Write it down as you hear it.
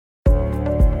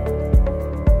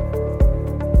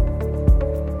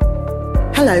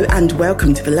Hello and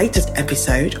welcome to the latest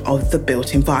episode of the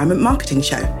Built Environment Marketing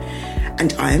Show.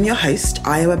 And I am your host,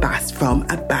 Abbas from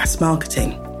Abbas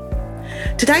Marketing.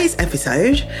 Today's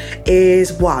episode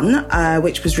is one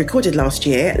which was recorded last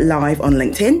year live on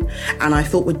LinkedIn and I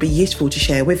thought would be useful to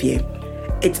share with you.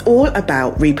 It's all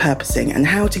about repurposing and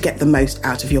how to get the most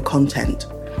out of your content.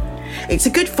 It's a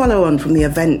good follow-on from the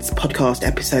events podcast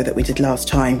episode that we did last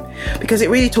time because it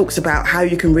really talks about how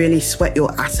you can really sweat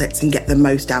your assets and get the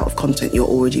most out of content you're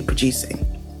already producing.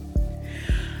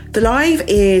 The live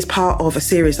is part of a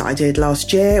series that I did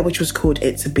last year, which was called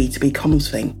It's a B2B Comms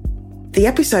Thing. The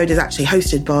episode is actually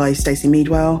hosted by Stacey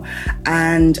Meadwell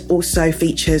and also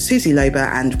features Susie, Lober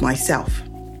and myself.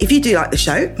 If you do like the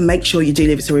show, make sure you do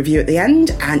leave us a review at the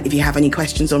end. And if you have any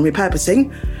questions on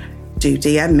repurposing, do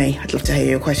DM me. I'd love to hear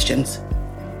your questions.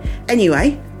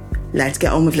 Anyway, let's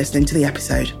get on with listening to the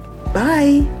episode.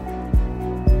 Bye.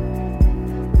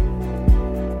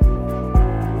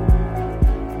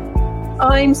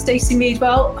 I'm Stacey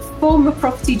Meadwell, a former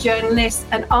property journalist,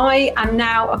 and I am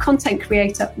now a content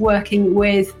creator working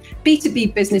with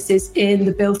B2B businesses in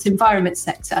the built environment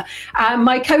sector.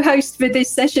 My co-host for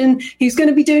this session, who's going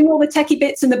to be doing all the techie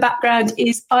bits in the background,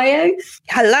 is Io.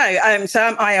 Hello, so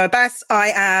I'm Io Abbas.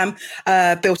 I am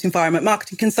a built environment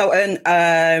marketing consultant.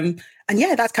 And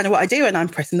yeah, that's kind of what I do, and I'm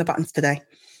pressing the buttons today.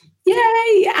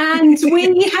 Yay! And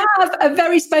we have a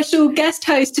very special guest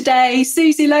host today,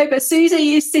 Susie Lober.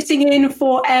 Susie is sitting in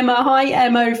for Emma. Hi,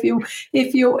 Emma,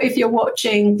 if you're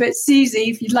watching. But Susie,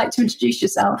 if you'd like to introduce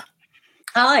yourself.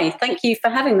 Hi, thank you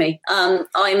for having me. I'm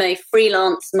a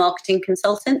freelance marketing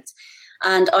consultant,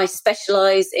 and I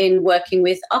specialise in working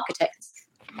with architects.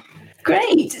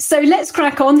 Great. So let's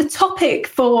crack on. The topic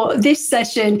for this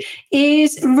session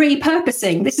is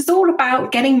repurposing. This is all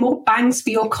about getting more bangs for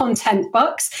your content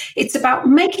bucks. It's about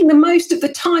making the most of the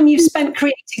time you've spent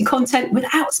creating content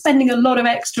without spending a lot of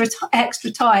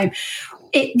extra time.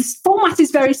 Its format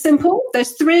is very simple.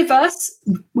 There's three of us.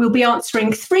 We'll be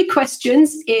answering three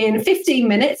questions in 15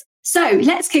 minutes. So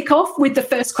let's kick off with the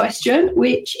first question,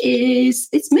 which is,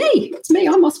 it's me.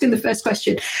 I'm asking the first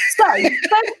question. So the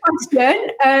first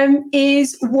question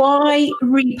is why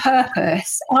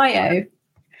repurpose? Io.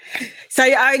 So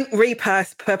I think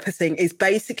repurposing is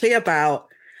basically about,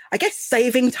 I guess,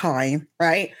 saving time,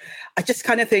 right? I just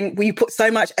kind of think we put so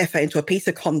much effort into a piece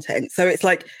of content. So it's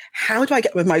like, how do I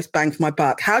get the most bang for my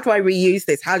buck? How do I reuse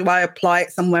this? How do I apply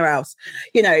it somewhere else?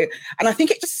 You know, and I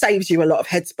think it just saves you a lot of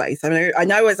headspace. I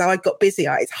know as I got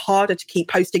busier, it's harder to keep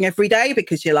posting every day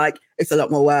because you're like, it's a lot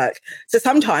more work. So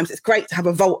sometimes it's great to have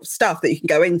a vault of stuff that you can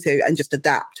go into and just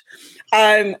adapt.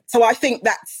 So I think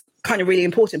that's kind of really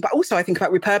important. But also I think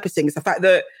about repurposing is the fact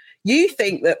that you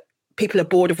think that people are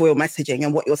bored of your messaging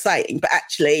and what you're saying, but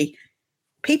actually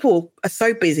people are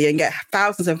so busy and get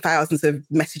thousands and thousands of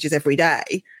messages every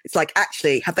day. It's like,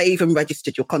 actually, have they even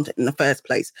registered your content in the first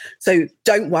place? So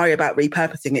don't worry about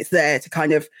repurposing. It's there to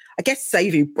kind of, I guess,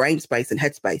 save you brain space and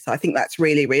headspace. So I think that's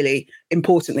really, really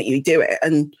important that you do it.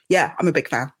 And yeah, I'm a big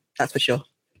fan. That's for sure.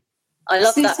 I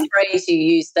love that phrase you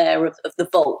used there of the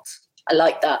vault. I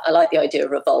like that. I like the idea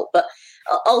of a vault. But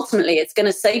ultimately, it's going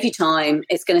to save you time.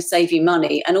 It's going to save you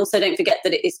money. And also don't forget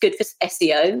that it's good for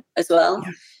SEO as well.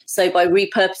 Yeah. So by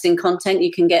repurposing content,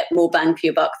 you can get more bang for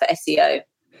your buck for SEO.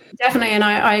 Definitely. And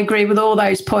I agree with all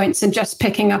those points. And just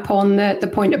picking up on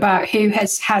the point about who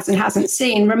has and hasn't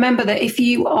seen, remember that if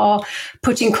you are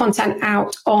putting content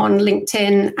out on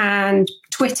LinkedIn and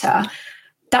Twitter,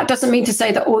 that doesn't mean to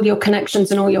say that all your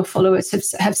connections and all your followers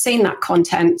have seen that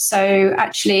content. So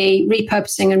actually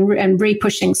repurposing and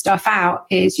repushing stuff out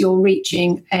is you're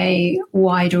reaching a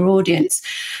wider audience.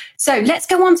 So let's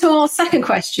go on to our second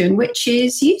question, which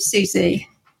is you, Susie.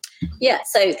 Yeah,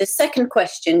 so the second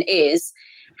question is,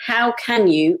 how can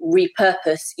you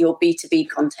repurpose your B2B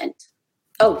content?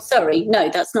 Oh, sorry. No,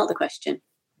 that's not the question.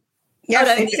 Yes,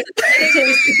 oh, no, it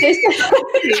is.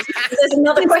 There's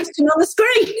another question on the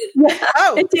screen.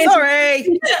 Oh,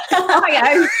 sorry. Sorry.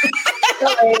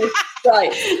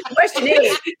 Right. The question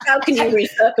is, how can you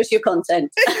repurpose your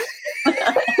content?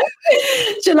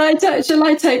 Shall I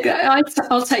take that?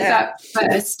 I'll take that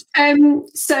first.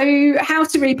 So how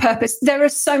to repurpose? There are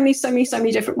so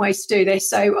many different ways to do this.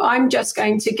 So I'm just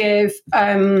going to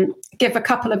give a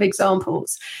couple of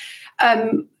examples.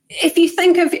 If you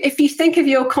think of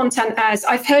your content as,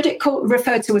 I've heard it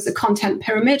referred to as a content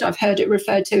pyramid. I've heard it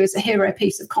referred to as a hero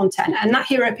piece of content, and that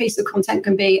hero piece of content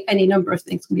can be any number of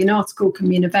things. It can be an article, can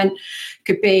be an event,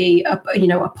 could be a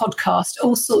podcast,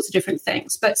 all sorts of different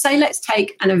things. But say let's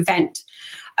take an event.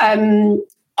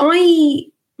 I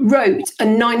wrote a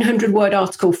 900-word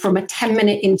article from a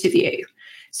 10-minute interview.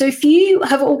 So if you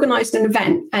have organised an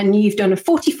event and you've done a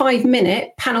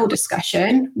 45-minute panel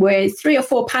discussion with 3 or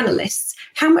 4 panelists,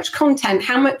 how much content,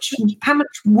 how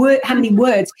many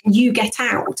words can you get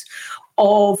out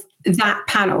of that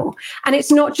panel? And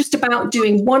it's not just about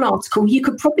doing one article. You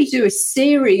could probably do a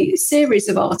series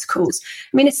of articles.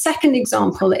 I mean, a second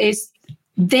example is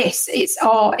this. It's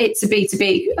a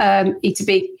B2B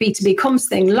comms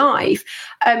thing live.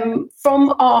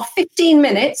 From our 15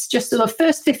 minutes, just the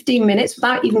first 15 minutes,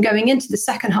 without even going into the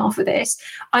second half of this,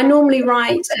 I normally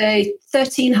write a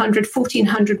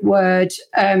 1,400 word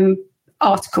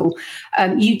article.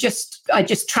 I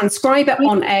just transcribe it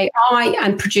on AI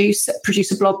and produce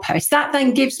a blog post. That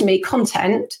then gives me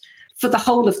content for the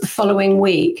whole of the following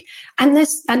week, and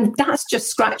that's just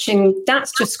scratching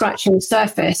the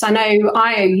surface. I know,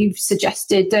 Io, you've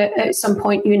suggested that at some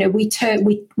point,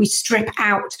 we strip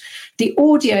out the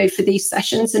audio for these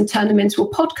sessions and turn them into a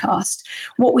podcast.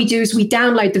 What we do is we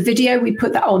download the video, we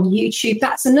put that on YouTube.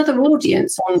 That's another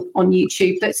audience on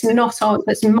YouTube that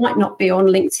might not be on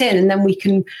LinkedIn, and then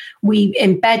we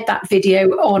embed that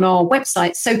video on our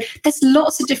website. So there's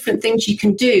lots of different things you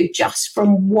can do just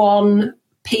from one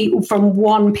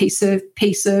piece of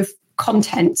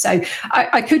content. So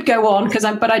I could go on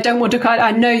but I don't want to.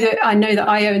 I know that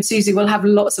Io and Susie will have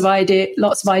lots of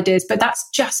ideas, but that's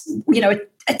just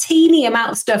a teeny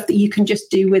amount of stuff that you can just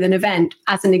do with an event,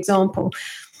 as an example.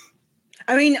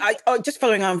 I mean, just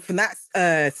following on from that,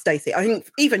 Stacey, I think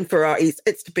even for it's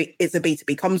a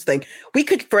B2B comms thing. We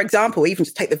could, for example, even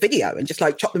just take the video and just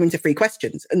like chop them into 3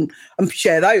 questions and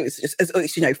share those as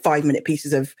 5-minute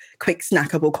pieces of quick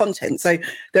snackable content. So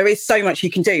there is so much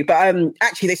you can do. But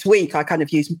actually this week, I kind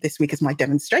of used this week as my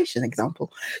demonstration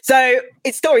example. So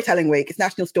it's Storytelling Week. It's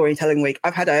National Storytelling Week.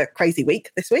 I've had a crazy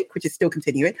week this week, which is still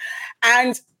continuing.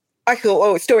 And I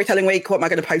thought, it's Storytelling Week. What am I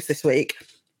going to post this week?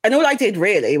 And all I did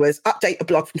really was update a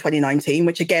blog from 2019,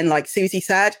 which again, like Susie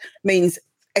said, means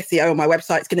SEO on my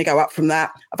website is going to go up from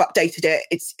that. I've updated it.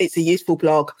 It's a useful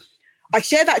blog. I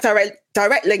share that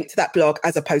direct link to that blog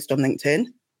as a post on LinkedIn.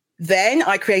 Then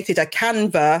I created a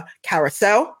Canva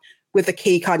carousel with the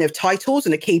key kind of titles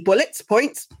and the key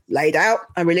points laid out.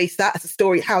 I released that as a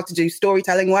story, how to do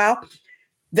storytelling well.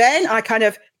 Then I kind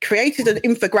of created an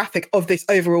infographic of this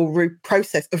overall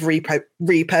process of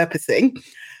repurposing,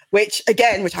 which I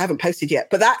haven't posted yet,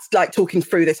 but that's like talking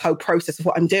through this whole process of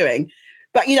what I'm doing.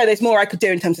 But, there's more I could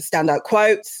do in terms of standout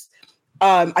quotes.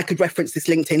 I could reference this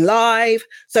LinkedIn Live.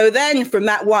 So then from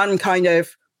that one kind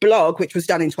of blog, which was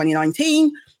done in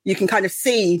 2019, you can kind of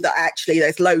see that actually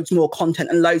there's loads more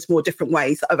content and loads more different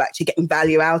ways of actually getting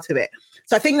value out of it.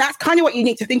 So I think that's kind of what you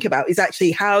need to think about, is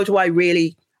actually how do I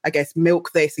really,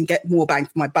 milk this and get more bang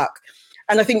for my buck?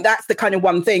 And I think that's the kind of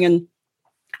one thing. And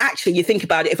actually, you think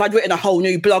about it, if I'd written a whole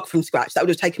new blog from scratch, that would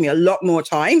have taken me a lot more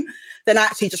time than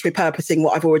actually just repurposing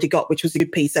what I've already got, which was a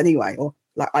good piece anyway, or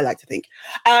I like to think.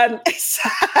 So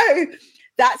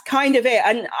that's kind of it.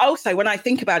 And also, when I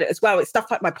think about it as well, it's stuff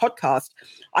like my podcast.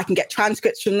 I can get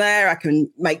transcripts from there. I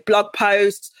can make blog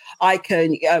posts. I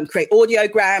can create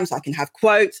audiograms. I can have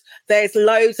quotes. There's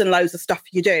loads and loads of stuff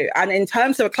you do. And in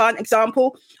terms of a client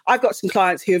example, I've got some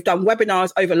clients who have done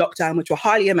webinars over lockdown, which were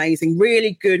highly amazing,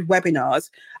 really good webinars,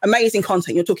 amazing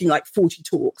content. You're talking like 40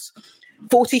 talks.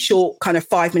 40 short kind of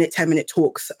 5-minute, 10-minute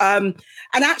talks. And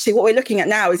actually what we're looking at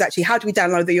now is actually how do we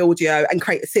download the audio and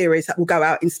create a series that will go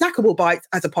out in snackable bites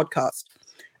as a podcast.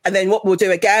 And then what we'll do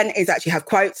again is actually have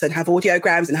quotes and have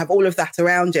audiograms and have all of that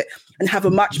around it and have a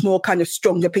much more kind of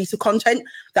stronger piece of content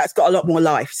that's got a lot more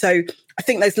life. So I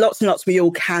think there's lots and lots we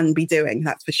all can be doing,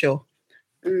 that's for sure.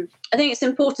 I think it's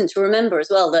important to remember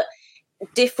as well that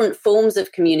different forms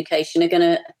of communication are going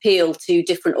to appeal to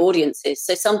different audiences.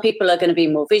 So some people are going to be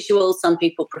more visual, some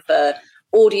people prefer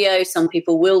audio, some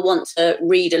people will want to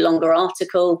read a longer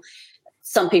article,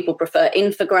 some people prefer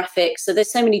infographics. So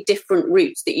there's so many different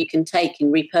routes that you can take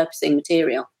in repurposing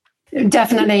material.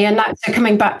 Definitely, and that's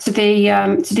coming back to the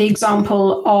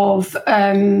example of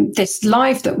this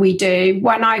live that we do.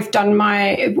 When I've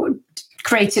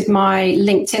created my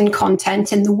LinkedIn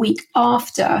content in the week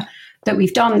after that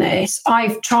we've done this,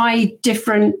 I've tried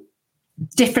different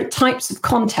types of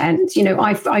content.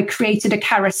 I created a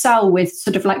carousel with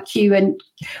sort of like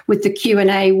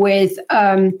Q&A with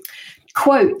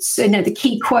quotes, the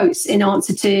key quotes in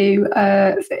answer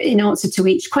to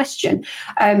each question.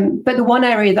 But the one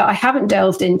area that I haven't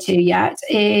delved into yet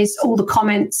is all the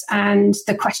comments and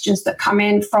the questions that come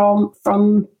in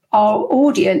from our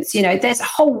audience. There's a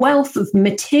whole wealth of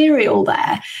material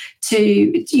there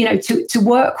to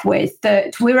work with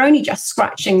that we're only just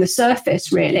scratching the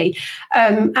surface, really.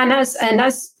 And as I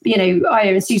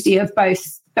and Susie have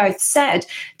both both said,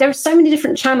 there are so many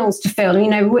different channels to fill.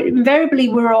 Invariably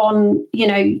we're on,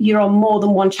 you're on more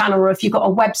than one channel, or if you've got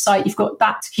a website, you've got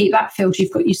that to keep that filled.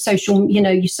 You've got your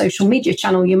social media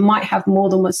channel. You might have more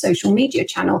than one social media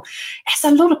channel. It's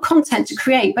a lot of content to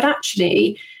create, but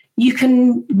actually you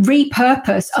can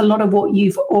repurpose a lot of what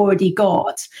you've already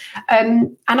got.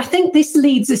 And I think this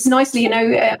leads us nicely,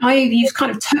 you've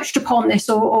kind of touched upon this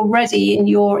already in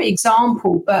your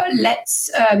example, but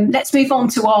let's move on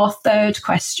to our third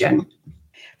question.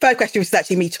 Third question was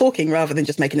actually me talking rather than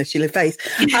just making a silly face.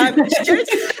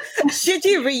 Should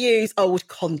you reuse old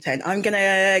content? I'm going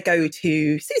to go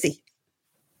to Susie.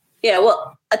 Yeah,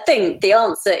 well, I think the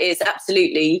answer is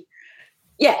absolutely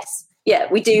yes. Yeah,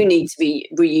 we do need to be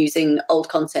reusing old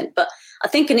content. But I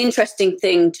think an interesting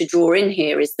thing to draw in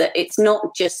here is that it's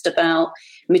not just about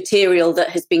material that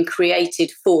has been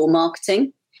created for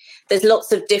marketing. There's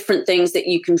lots of different things that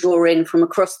you can draw in from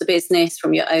across the business,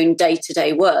 from your own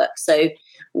day-to-day work. So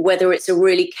whether it's a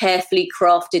really carefully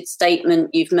crafted statement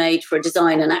you've made for a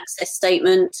design and access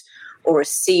statement, or a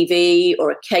CV, or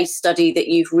a case study that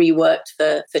you've reworked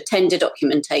for tender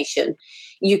documentation,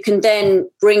 you can then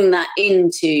bring that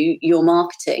into your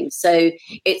marketing. So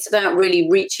it's about really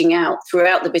reaching out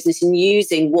throughout the business and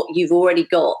using what you've already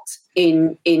got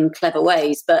in clever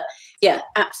ways. But yeah,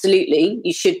 absolutely,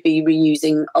 you should be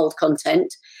reusing old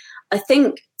content. I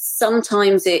think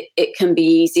sometimes it can be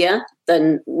easier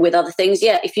than with other things.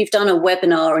 Yeah, if you've done a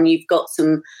webinar and you've got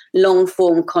some long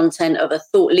form content of a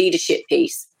thought leadership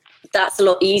piece, that's a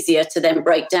lot easier to then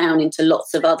break down into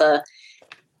lots of other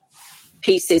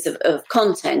pieces of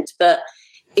content. But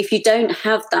if you don't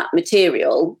have that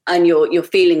material and you're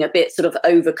feeling a bit sort of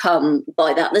overcome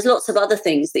by that, there's lots of other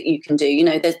things that you can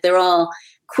do. There are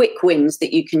quick wins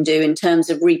that you can do in terms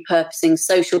of repurposing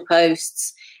social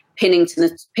posts, pinning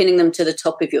them to the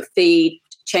top of your feed,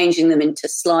 changing them into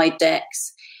slide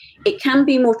decks. It can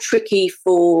be more tricky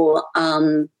for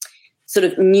sort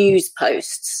of news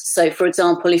posts. So, for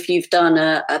example, if you've done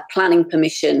a planning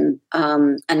permission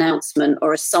announcement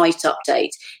or a site update,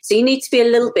 so you need to be a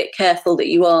little bit careful that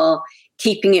you are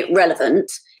keeping it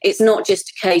relevant. It's not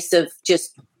just a case of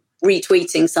just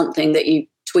retweeting something that you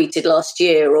tweeted last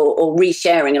year or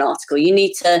resharing an article. You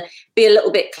need to be a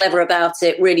little bit clever about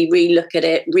it, really relook at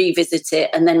it, revisit it,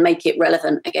 and then make it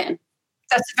relevant again.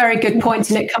 That's a very good point,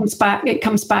 and it comes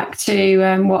back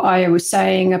to what I was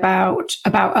saying about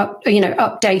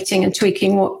updating and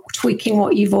tweaking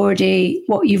what you've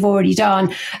already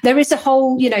done. There is a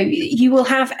whole, you will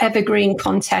have evergreen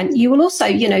content. You will also,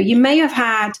 you may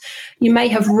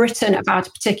have written about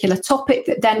a particular topic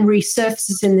that then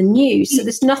resurfaces in the news. So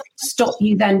there's nothing to stop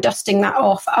you then dusting that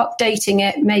off, updating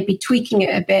it, maybe tweaking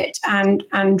it a bit, and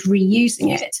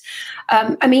reusing it.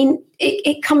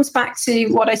 It comes back to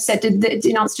what I said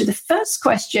in answer to the first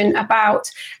question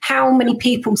about how many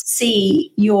people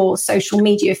see your social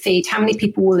media feed, how many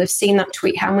people will have seen that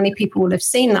tweet, how many people will have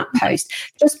seen that post.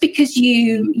 Just because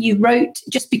you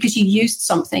used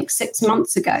something 6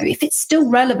 months ago, if it's still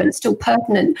relevant, still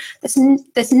pertinent,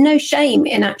 there's no shame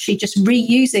in actually just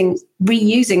reusing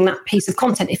that piece of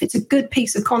content. If it's a good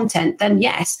piece of content, then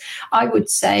yes, I would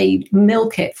say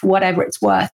milk it for whatever it's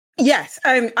worth. Yes.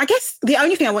 I guess the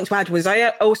only thing I want to add was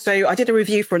I did a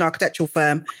review for an architectural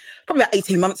firm probably about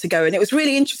 18 months ago. And it was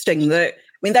really interesting that,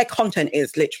 their content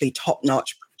is literally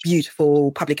top-notch,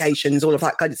 beautiful publications, all of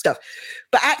that kind of stuff.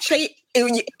 But actually,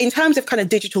 in terms of kind of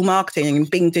digital marketing and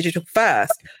being digital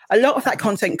first, a lot of that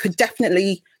content could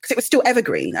definitely, because it was still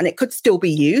evergreen and it could still be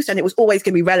used and it was always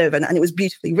going to be relevant and it was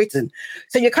beautifully written.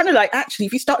 So you're kind of like, actually,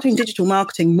 if you start doing digital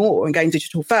marketing more and going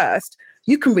digital first,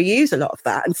 you can reuse a lot of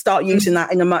that and start using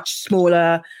that in a much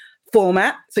smaller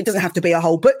format. So it doesn't have to be a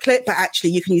whole booklet, but actually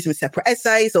you can use them as separate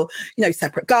essays or,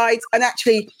 separate guides. And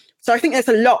actually, so I think there's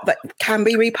a lot that can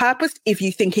be repurposed if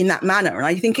you think in that manner. And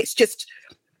I think it's just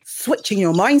switching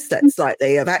your mindset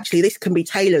slightly of actually this can be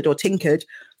tailored or tinkered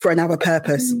for another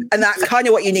purpose. And that's kind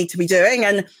of what you need to be doing.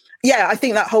 And yeah, I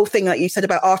think that whole thing that you said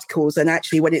about articles and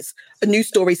actually when it's a new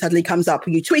story suddenly comes up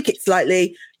and you tweak it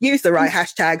slightly, use the right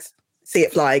hashtags, see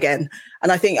it fly again.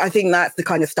 And I think that's the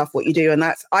kind of stuff what you do. And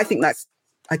I think that's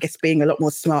being a lot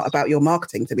more smart about your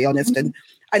marketing, to be honest. And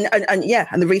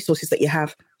the resources that you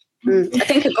have. I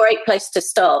think a great place to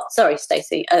start. Sorry,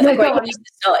 Stacey. A great place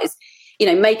to start is,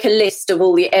 make a list of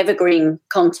all the evergreen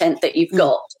content that you've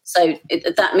got. So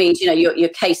that means, your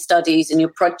case studies and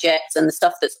your projects and the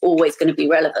stuff that's always going to be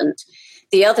relevant.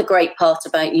 The other great part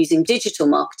about using digital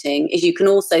marketing is you can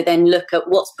also then look at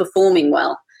what's performing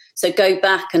well. So go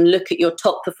back and look at your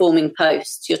top performing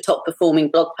posts, your top performing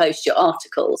blog posts, your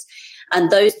articles.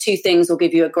 And those two things will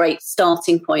give you a great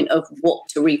starting point of what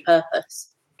to repurpose.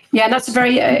 Yeah, that's a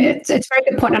very it's a very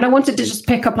good point. And I wanted to just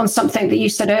pick up on something that you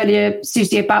said earlier,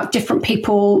 Susie, about different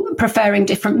people preferring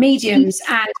different mediums.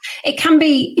 And it can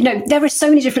be, there are so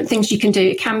many different things you can do.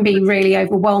 It can be really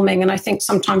overwhelming. And I think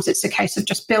sometimes it's a case of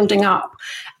just building up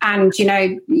and,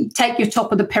 take your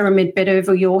top of the pyramid bit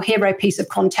over your hero piece of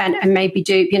content and maybe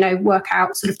do, work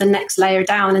out sort of the next layer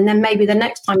down. And then maybe the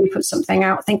next time you put something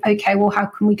out, think, okay, well, how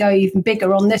can we go even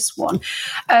bigger on this one?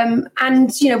 And,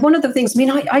 one of the things,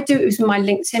 I do it with my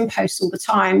LinkedIn posts all the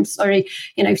time. Sorry,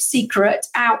 secret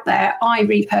out there. I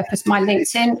repurpose my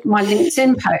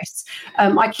LinkedIn posts.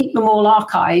 I keep them all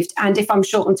archived, and if I'm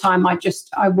short on time, I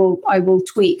will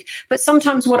tweak. But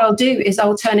sometimes what I'll do is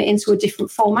I'll turn it into a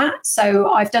different format.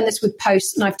 So I've done this with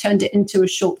posts, and I've turned it into a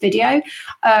short video.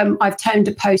 I've turned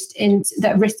a post into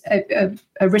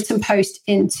a written post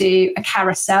into a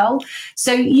carousel.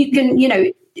 So you can,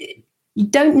 you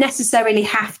don't necessarily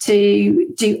have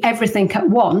to do everything at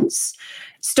once.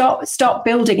 Start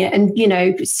building it, and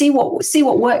see what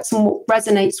works and what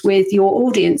resonates with your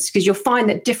audience, because you'll find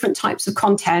that different types of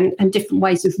content and different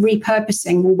ways of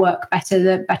repurposing will work better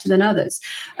than others.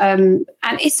 And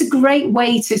it's a great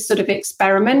way to sort of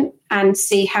experiment and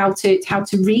see how to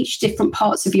reach different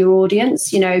parts of your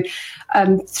audience,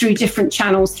 through different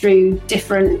channels, through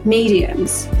different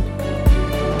mediums.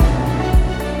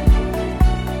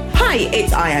 Hi,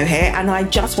 it's Io here, and I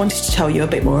just wanted to tell you a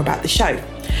bit more about the show.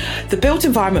 The Built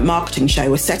Environment Marketing Show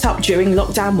was set up during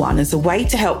Lockdown 1 as a way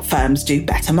to help firms do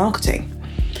better marketing.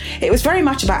 It was very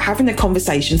much about having the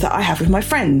conversations that I have with my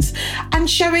friends and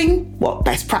showing what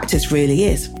best practice really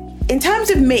is. In terms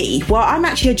of me, well, I'm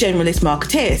actually a generalist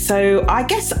marketeer, so I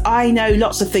guess I know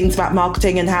lots of things about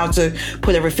marketing and how to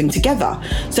pull everything together.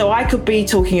 So I could be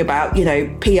talking about,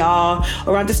 PR,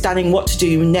 or understanding what to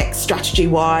do next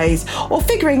strategy-wise, or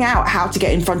figuring out how to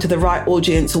get in front of the right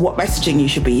audience or what messaging you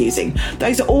should be using.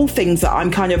 Those are all things that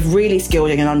I'm kind of really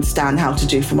skilled in and understand how to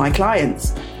do for my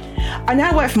clients. I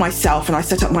now work for myself, and I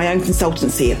set up my own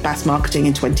consultancy at Abbas Marketing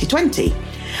in 2020.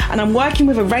 And I'm working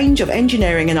with a range of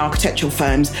engineering and architectural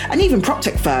firms, and even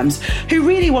PropTech firms, who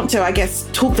really want to,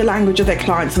 talk the language of their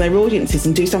clients and their audiences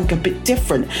and do something a bit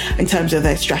different in terms of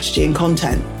their strategy and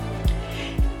content.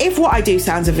 If what I do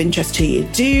sounds of interest to you,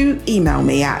 do email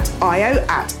me at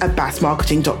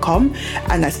io@abbasmarketing.com,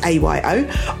 and that's AYO,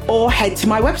 or head to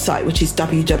my website, which is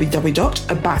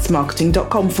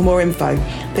www.abbasmarketing.com for more info.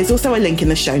 There's also a link in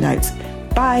the show notes.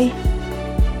 Bye.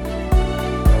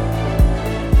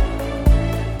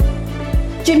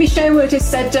 Jimmy Sherwood has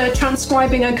said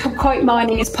transcribing and quote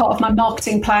mining is part of my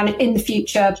marketing plan in the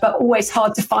future, but always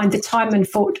hard to find the time,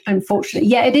 unfortunately.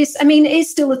 Yeah, it is. It is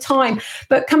still the time.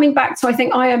 But coming back to, I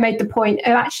think Io made the point,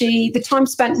 actually the time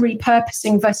spent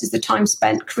repurposing versus the time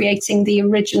spent creating the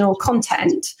original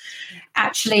content.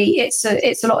 Actually, it's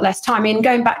a lot less time.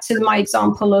 Going back to my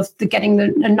example of getting the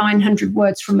 900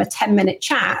 words from a 10-minute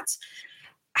chat,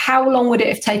 how long would it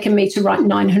have taken me to write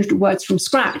 900 words from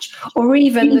scratch? Or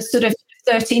even the sort of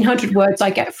 1,300 words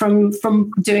I get from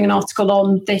doing an article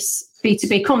on this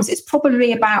B2B comms. It's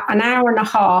probably about an hour and a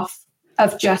half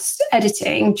of just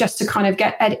editing, just to kind of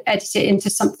edit it into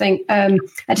something,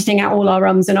 editing out all our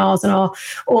ums and ahs and all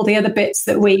the other bits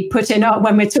that we put in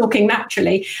when we're talking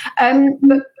naturally.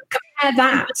 But compare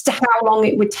that to how long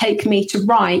it would take me to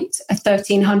write a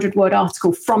 1,300 word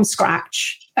article from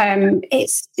scratch.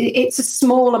 It's a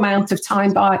small amount of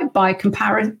time by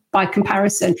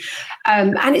comparison,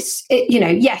 and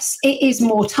yes, it is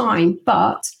more time,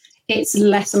 but it's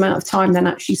less amount of time than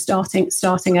actually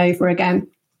starting over again.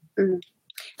 Mm.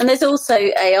 And there's also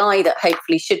AI that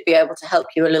hopefully should be able to help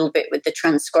you a little bit with the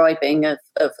transcribing of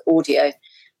audio,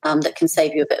 that can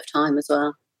save you a bit of time as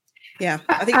well. Yeah,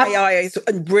 I think AI is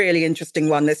a really interesting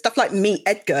one. There's stuff like Meet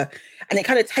Edgar, and it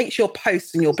kind of takes your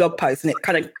posts and your blog posts and it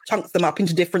kind of chunks them up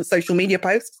into different social media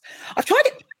posts. I've tried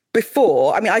it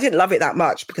before. I didn't love it that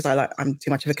much because I'm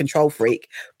too much of a control freak,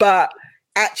 but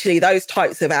actually those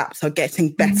types of apps are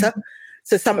getting better.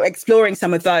 So exploring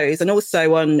some of those, and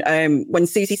also on when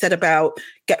Susie said about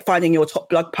finding your top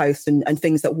blog posts and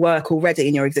things that work already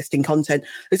in your existing content,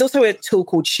 there's also a tool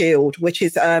called Shield, which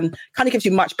is kind of gives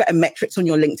you much better metrics on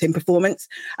your LinkedIn performance,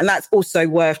 and that's also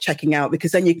worth checking out,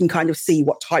 because then you can kind of see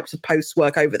what types of posts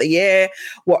work over the year,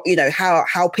 what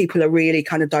how people are really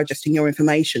kind of digesting your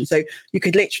information. So you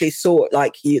could literally sort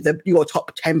your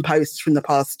top 10 posts from the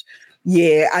past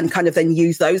year and kind of then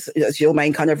use those as your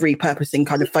main kind of repurposing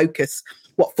kind of focus,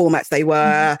 what formats they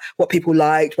were, what people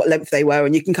liked, what length they were,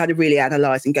 and you can kind of really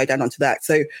analyze and go down onto that.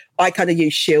 So I kind of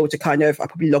use Shield to I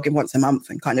probably log in once a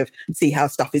month and kind of see how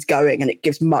stuff is going, and it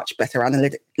gives much better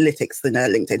analytics than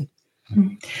LinkedIn.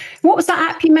 What was that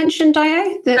app you mentioned,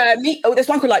 Dio? There's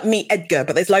one called like Meet Edgar,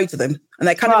 but there's loads of them. And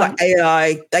they're kind of like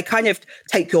AI. They kind of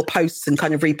take your posts and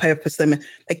kind of repurpose them.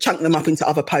 They chunk them up into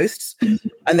other posts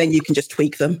and then you can just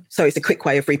tweak them. So it's a quick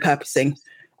way of repurposing.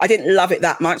 I didn't love it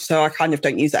that much, so I kind of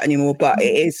don't use that anymore, but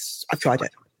it is, I've tried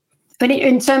it. But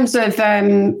in terms of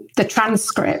the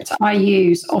transcript, I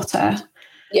use Otter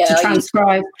to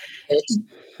transcribe.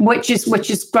 Which is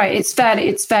great. It's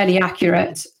fairly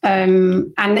accurate,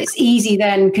 and it's easy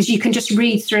then because you can just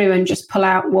read through and just pull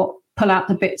out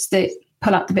the bits that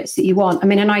you want. I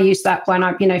mean, and I use that when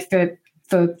I,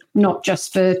 for not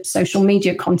just for social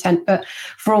media content, but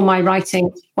for all my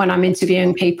writing when I'm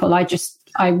interviewing people.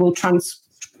 I will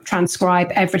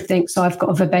transcribe everything, so I've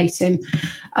got a verbatim,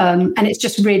 and it's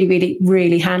just really, really,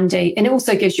 really handy. And it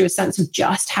also gives you a sense of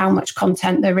just how much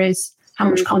content there is.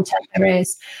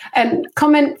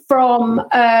 Comment from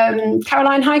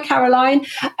Caroline. Hi, Caroline.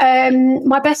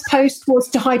 My best post was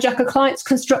to hijack a client's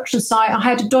construction site. I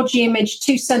had a dodgy image,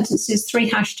 2 sentences, 3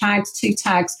 hashtags, 2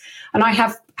 tags, and I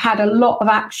have had a lot of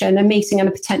action, a meeting and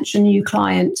a potential new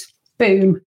client.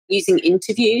 Boom. Using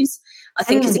interviews, I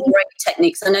think, is a great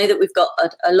technique. So I know that we've got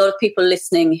a lot of people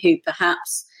listening who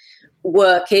perhaps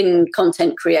work in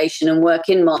content creation and work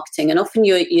in marketing, and often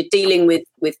you're dealing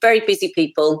with very busy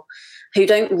people who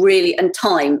don't really, and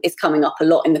time is coming up a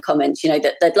lot in the comments,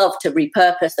 that they'd love to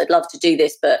repurpose, they'd love to do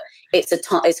this, but it's a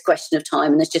question of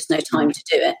time and there's just no time to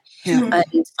do it. Yeah.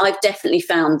 And I've definitely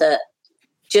found that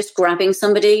just grabbing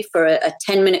somebody for a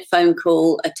 10-minute phone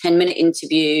call, a 10-minute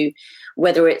interview,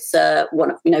 whether it's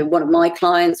one of my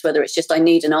clients, whether it's just I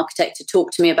need an architect to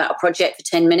talk to me about a project for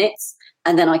 10 minutes,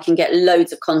 and then I can get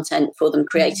loads of content for them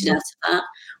created out of that,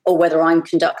 or whether I'm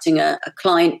conducting a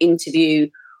client interview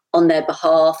on their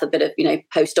behalf, a bit of,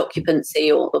 post-occupancy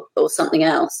or something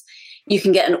else, you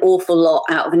can get an awful lot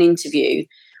out of an interview,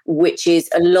 which is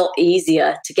a lot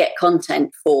easier to get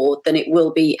content for than it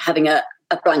will be having a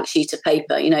blank sheet of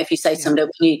paper. If you say to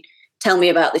somebody, can you tell me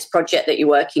about this project that you're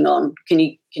working on? Can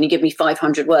you give me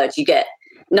 500 words? You get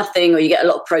nothing, or you get a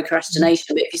lot of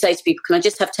procrastination. But if you say to people, can I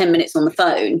just have 10 minutes on the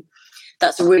phone?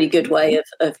 That's a really good way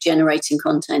of generating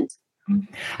content.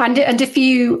 And if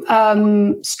you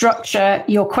structure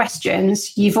your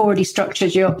questions, you've already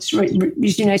structured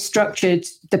structured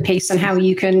the piece and how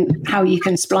you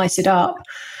can splice it up.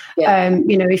 Yeah.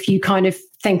 If you kind of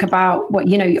think about what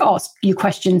you ask your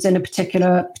questions in a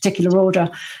particular order,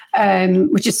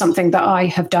 which is something that I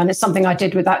have done. It's something I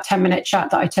did with that 10-minute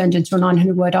chat that I turned into a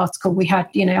 900-word article. We had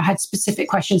I had specific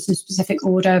questions in specific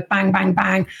order. Bang, bang,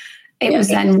 bang. It was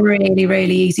then really,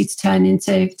 really easy to turn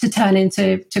into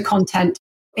content.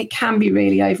 It can be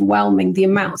really overwhelming, the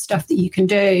amount of stuff that you can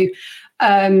do,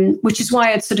 which is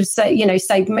why I'd sort of say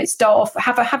start off,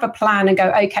 have a plan and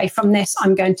go, okay, from this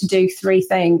I'm going to do 3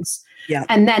 things. Yeah.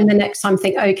 And then the next time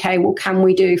think, okay, well, can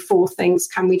we do 4 things?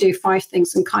 Can we do 5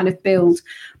 things? And kind of build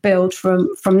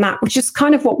from that, which is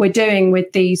kind of what we're doing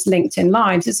with these LinkedIn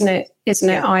lives, isn't it?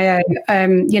 IO?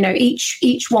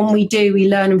 Each one we do, we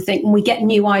learn and think, and we get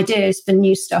new ideas for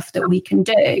new stuff that we can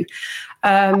do.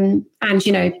 And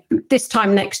this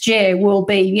time next year we'll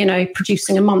be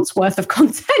producing a month's worth of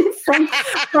content from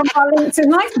our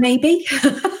LinkedIn life, maybe.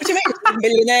 What do you mean,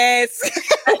 millionaires?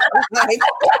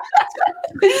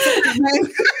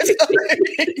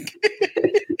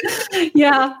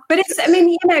 Yeah, but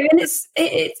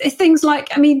it's things like,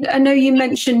 I know you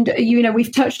mentioned,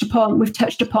 we've touched upon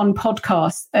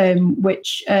podcasts,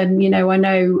 which I know,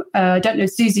 I don't know,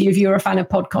 Susie, if you're a fan of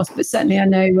podcasts, but certainly I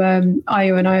know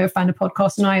Io and I are a fan of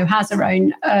podcasts, and Io has her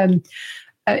own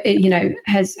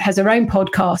has her own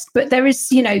podcast. But there is,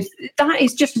 that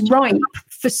is just ripe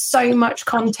for so much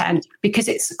content because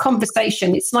it's a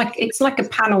conversation. It's like a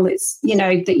panel. It's,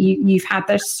 that you've had.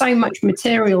 There's so much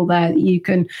material there that you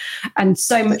can, and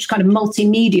so much kind of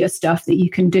multimedia stuff that you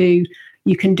can do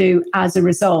as a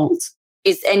result.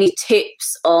 Is any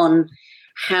tips on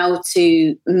how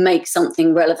to make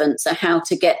something relevant? So how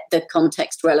to get the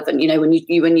context relevant? When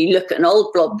you look at an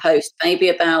old blog post, maybe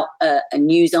about a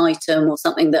news item or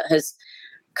something that has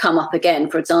come up again.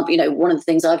 For example, one of the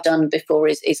things I've done before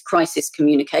is crisis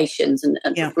communications and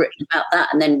written about that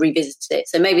and then revisited it.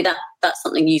 So maybe that's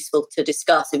something useful to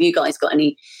discuss. Have you guys got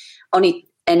any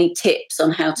tips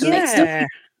on how to make something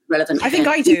relevant? I think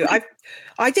I do.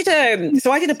 I did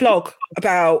a blog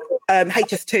about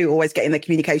HS2 always getting their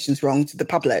communications wrong to the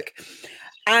public.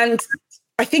 And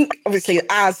I think obviously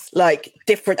as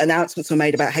different announcements were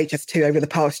made about HS2 over the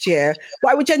past year,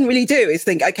 what I would generally do is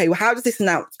think, okay, well, how does this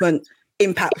announcement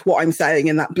impact what I'm saying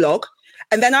in that blog?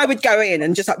 And then I would go in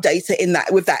and just update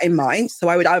it with that in mind. So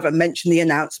I would either mention the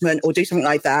announcement or do something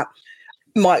like that.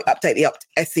 might update the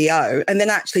SEO, and then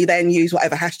actually then use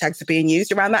whatever hashtags are being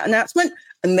used around that announcement.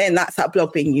 And then that's that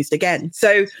blog being used again.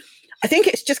 So I think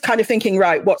it's just kind of thinking,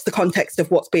 right, what's the context of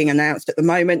what's being announced at the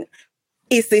moment?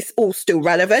 Is this all still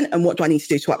relevant? And what do I need to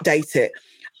do to update it?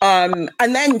 And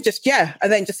then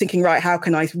just thinking, right, how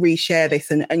can I reshare this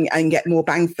and get more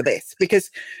bang for this? Because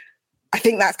I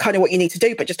think that's kind of what you need to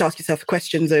do, but just ask yourself the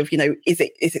questions of, is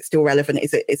it still relevant?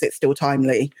 Is it still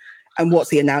timely? And what's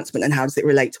the announcement and how does it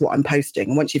relate to what I'm posting?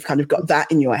 And once you've kind of got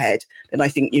that in your head, then I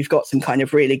think you've got some kind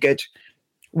of really good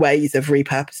ways of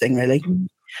repurposing, really.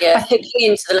 Yeah, hooking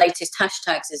into the latest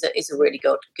hashtags is a really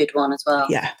good one as well.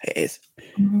 Yeah, it is.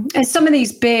 And some of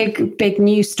these big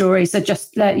news stories are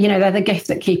just, they're the gift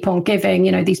that keep on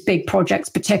giving. These big projects,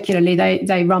 particularly,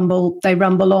 they rumble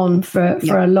on for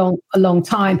a long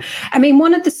time. I mean,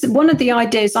 one of the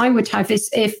ideas I would have is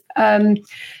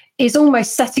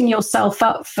almost setting yourself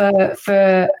up for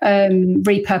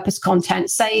repurposed content.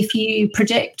 Say if you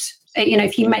predict.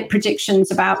 If you make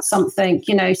predictions about something,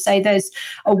 say there's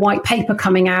a white paper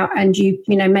coming out and you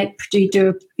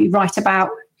write about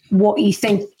what you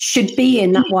think should be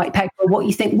in that white paper, what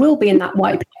you think will be in that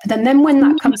white paper, then when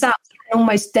that comes out, you can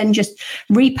almost then just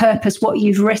repurpose what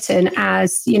you've written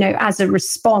as a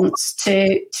response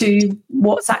to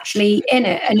what's actually in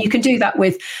it. And you can do that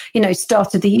with,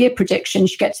 start of the year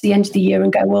predictions. You get to the end of the year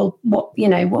and go, well, what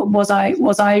was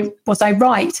I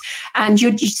right? And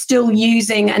you're still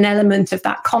using an element of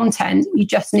that content. You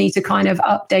just need to kind of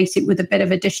update it with a bit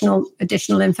of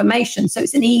additional information. So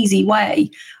it's an easy way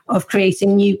of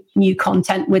creating new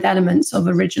content with elements of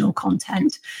original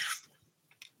content.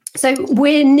 So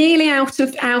we're nearly out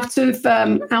of time.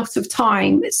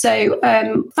 So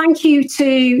thank you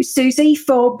to Susie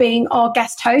for being our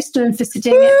guest host and for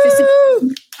sitting.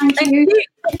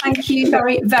 Thank you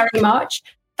very, very much.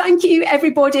 Thank you,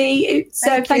 everybody.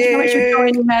 Thank you very much for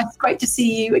joining us. Great to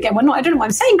see you again. Well, I don't know why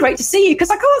I'm saying great to see you because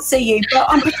I can't see you, but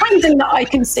I'm pretending that I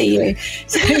can see you.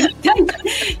 So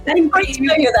thank great to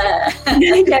know you're there.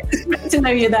 Yeah, it's great to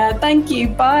know you're there. Thank you.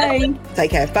 Bye.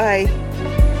 Take care. Bye.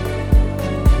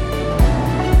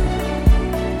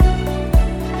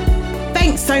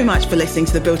 Thanks so much for listening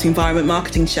to the Built Environment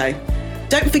Marketing Show.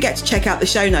 Don't forget to check out the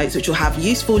show notes, which will have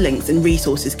useful links and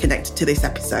resources connected to this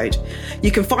episode. You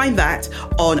can find that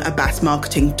on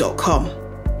abbasmarketing.com.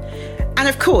 And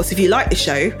of course, if you like the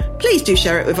show, please do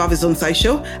share it with others on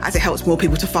social, as it helps more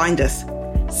people to find us.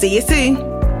 See you soon.